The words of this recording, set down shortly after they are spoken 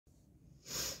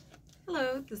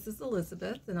Hello, this is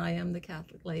Elizabeth, and I am the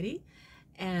Catholic Lady,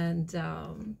 and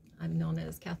I'm known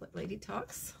as Catholic Lady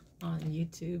Talks on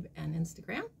YouTube and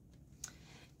Instagram.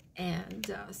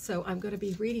 And so I'm going to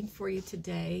be reading for you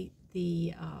today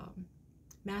the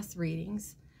Mass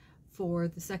readings for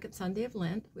the second Sunday of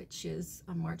Lent, which is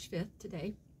on March 5th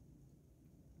today.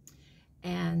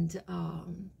 And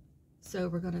so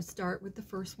we're going to start with the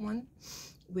first one,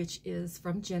 which is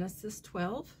from Genesis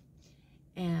 12.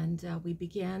 And we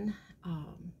begin,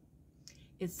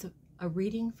 it's a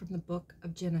reading from the book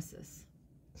of Genesis.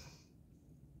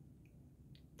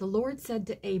 The Lord said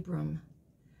to Abram,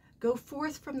 "Go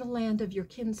forth from the land of your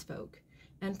kinsfolk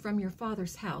and from your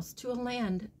father's house to a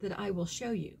land that I will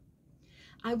show you.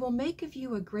 I will make of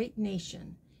you a great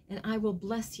nation, and I will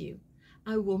bless you.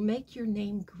 I will make your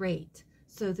name great,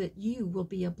 so that you will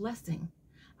be a blessing.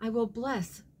 I will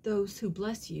bless those who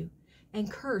bless you,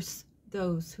 and curse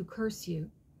those who curse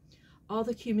you. All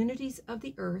the communities of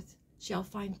the earth shall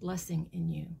find blessing in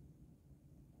you."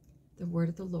 The word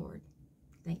of the Lord.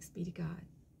 Thanks be to God.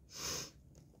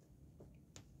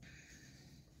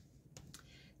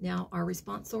 Now, our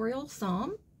responsorial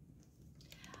psalm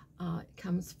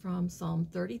comes from Psalm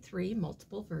 33,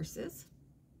 multiple verses.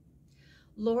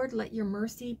 Lord, let your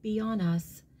mercy be on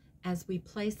us as we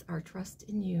place our trust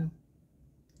in you.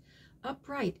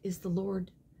 Upright is the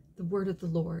Lord, the word of the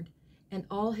Lord, and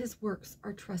all his works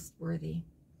are trustworthy.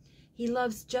 He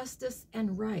loves justice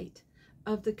and right.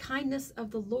 Of the kindness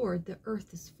of the Lord, the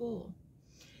earth is full.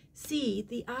 See,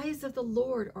 the eyes of the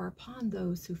Lord are upon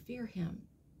those who fear him,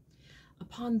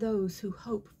 upon those who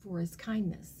hope for his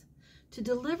kindness, to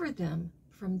deliver them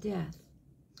from death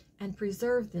and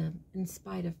preserve them in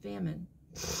spite of famine.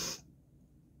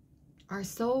 Our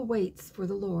soul waits for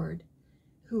the Lord,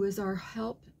 who is our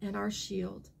help and our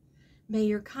shield. May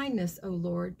your kindness, O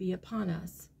Lord, be upon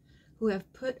us, who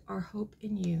have put our hope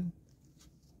in you.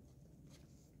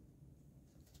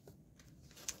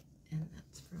 And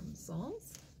that's from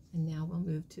Psalms. And now we'll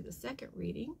move to the second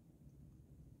reading.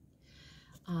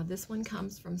 This one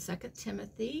comes from 2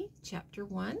 Timothy chapter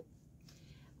 1.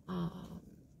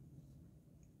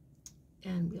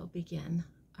 And we'll begin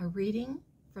a reading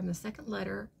from the second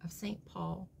letter of St.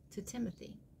 Paul to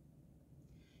Timothy.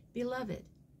 Beloved,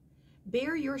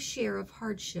 bear your share of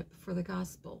hardship for the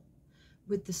gospel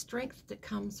with the strength that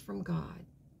comes from God.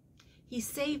 He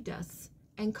saved us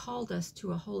and called us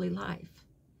to a holy life,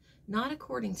 not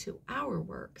according to our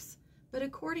works, but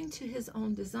according to his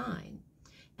own design,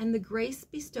 and the grace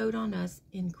bestowed on us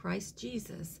in Christ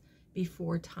Jesus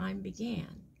before time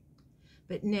began,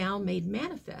 but now made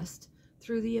manifest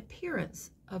through the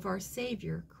appearance of our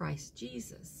Savior Christ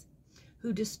Jesus,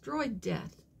 who destroyed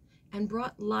death and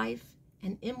brought life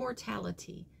and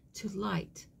immortality to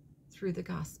light through the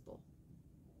gospel.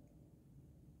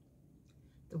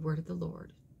 The word of the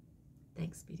Lord.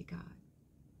 Thanks be to God.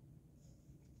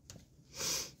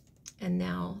 And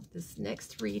now this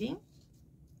next reading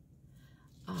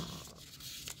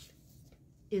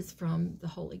is from the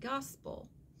Holy Gospel.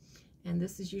 And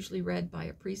this is usually read by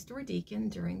a priest or a deacon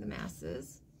during the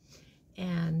Masses.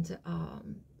 And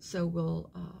so we'll,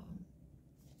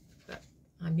 but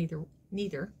I'm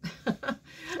neither,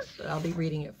 but I'll be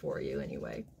reading it for you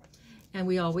anyway. And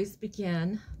we always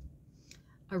begin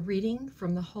a reading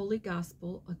from the Holy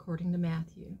Gospel according to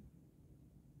Matthew.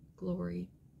 Glory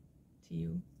to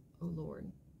you, O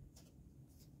Lord.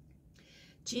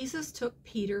 Jesus took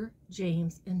Peter,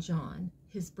 James, and John,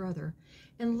 his brother,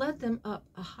 and led them up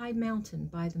a high mountain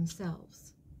by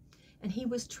themselves. And he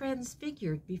was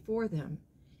transfigured before them.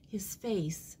 His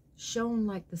face shone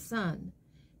like the sun,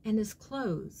 and his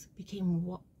clothes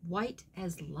became white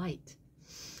as light.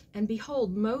 And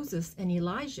behold, Moses and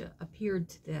Elijah appeared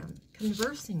to them,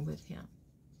 conversing with him.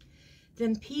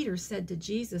 Then Peter said to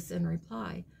Jesus in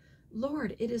reply,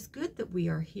 "Lord, it is good that we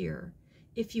are here.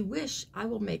 If you wish, I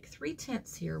will make 3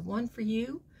 tents here, one for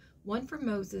you, one for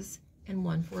Moses, and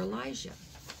one for Elijah."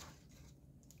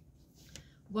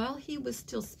 While he was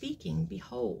still speaking,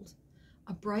 behold,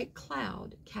 a bright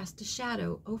cloud cast a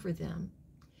shadow over them.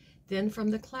 Then from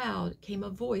the cloud came a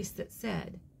voice that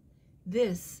said,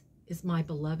 "This is my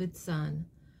beloved Son,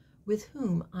 with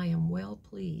whom I am well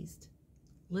pleased.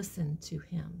 Listen to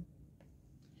him."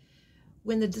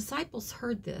 When the disciples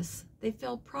heard this, they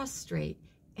fell prostrate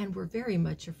and were very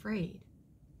much afraid.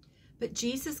 But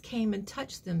Jesus came and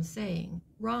touched them, saying,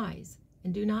 "Rise,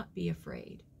 and do not be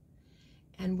afraid."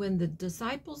 And when the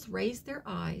disciples raised their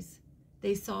eyes,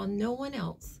 they saw no one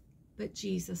else but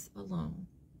Jesus alone.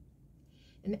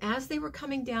 And as they were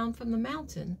coming down from the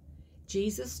mountain,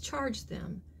 Jesus charged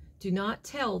them, "Do not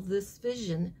tell this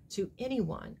vision to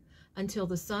anyone until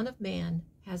the Son of Man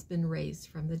has been raised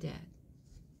from the dead.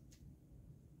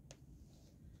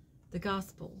 The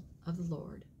Gospel of the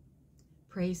Lord.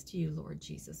 Praise to you, Lord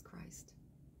Jesus Christ.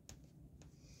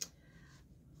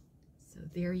 So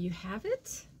there you have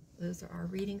it. Those are our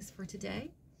readings for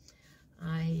today.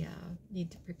 I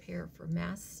need to prepare for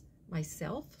Mass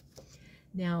myself.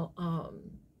 Now,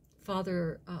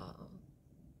 Father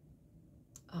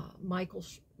Mike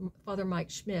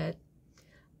Schmidt,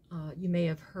 you may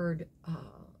have heard,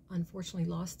 unfortunately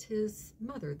lost his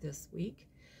mother this week.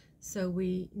 So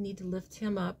we need to lift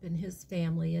him up and his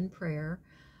family in prayer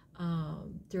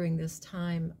during this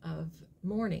time of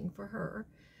mourning for her,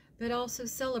 but also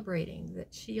celebrating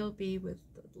that she'll be with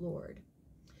the Lord.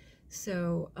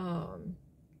 So,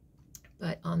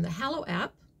 but on the Hallow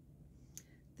app,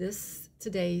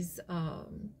 today's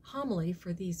homily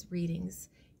for these readings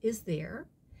is there,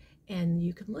 and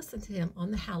you can listen to him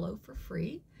on the Hallow for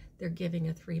free. They're giving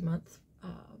a 3-month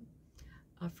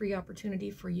free opportunity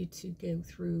for you to go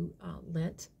through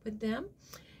Lent with them,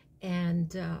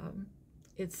 and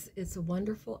it's a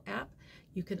wonderful app.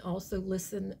 You can also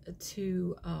listen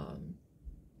to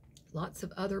lots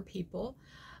of other people,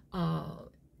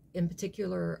 in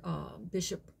particular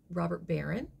Bishop Robert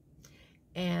Barron,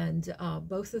 and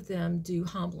both of them do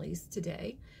homilies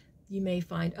today. You may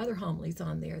find other homilies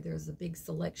on there. There's a big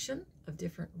selection of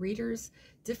different readers,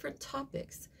 different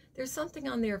topics. There's something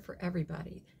on there for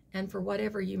everybody and for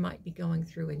whatever you might be going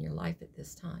through in your life at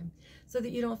this time, so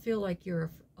that you don't feel like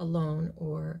you're alone,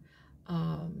 or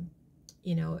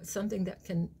you know, something that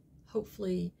can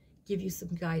hopefully give you some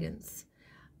guidance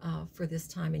for this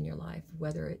time in your life,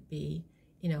 whether it be,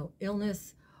 you know,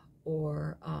 illness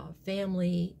or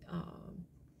family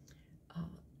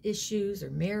issues,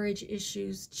 or marriage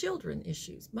issues, children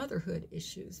issues, motherhood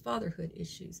issues, fatherhood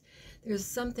issues. There's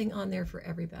something on there for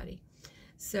everybody.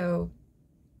 So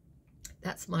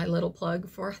that's my little plug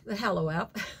for the Hallow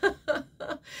app.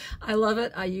 I love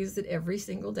it. I use it every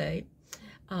single day.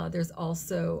 There's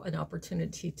also an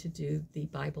opportunity to do the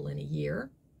Bible in a year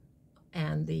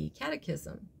and the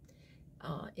Catechism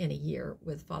in a year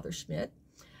with Father Schmidt.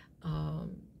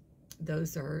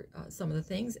 Those are some of the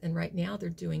things. And right now they're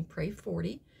doing Pray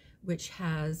 40, which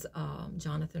has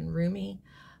Jonathan Rumi,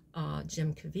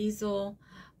 Jim Caviezel,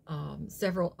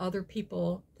 several other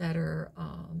people that are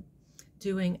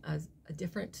doing a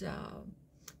different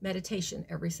meditation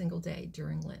every single day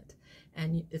during Lent.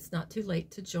 And it's not too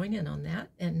late to join in on that.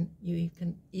 And you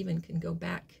can go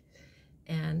back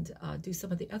and do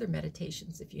some of the other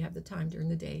meditations if you have the time during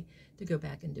the day to go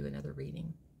back and do another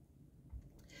reading.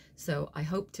 So I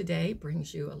hope today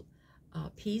brings you a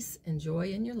peace and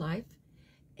joy in your life,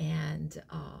 and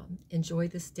enjoy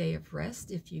this day of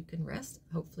rest if you can rest.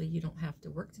 Hopefully you don't have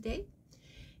to work today,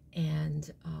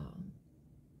 and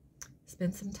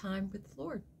spend some time with the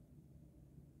Lord.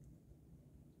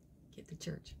 Get to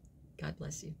church. God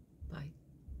bless you. Bye.